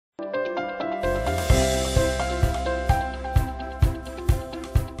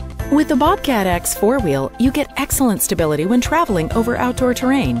With the Bobcat X 4-wheel, you get excellent stability when traveling over outdoor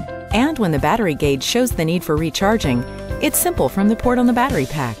terrain. And when the battery gauge shows the need for recharging, it's simple from the port on the battery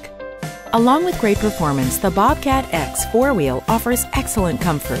pack. Along with great performance, the Bobcat X 4-wheel offers excellent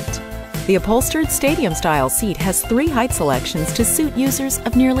comfort. The upholstered stadium-style seat has 3 height selections to suit users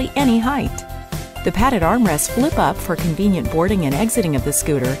of nearly any height. The padded armrests flip up for convenient boarding and exiting of the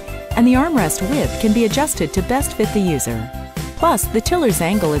scooter, and the armrest width can be adjusted to best fit the user. Plus, the tiller's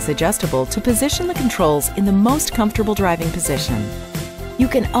angle is adjustable to position the controls in the most comfortable driving position. You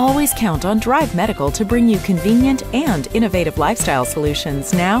can always count on Drive Medical to bring you convenient and innovative lifestyle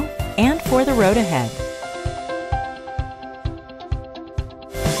solutions now and for the road ahead.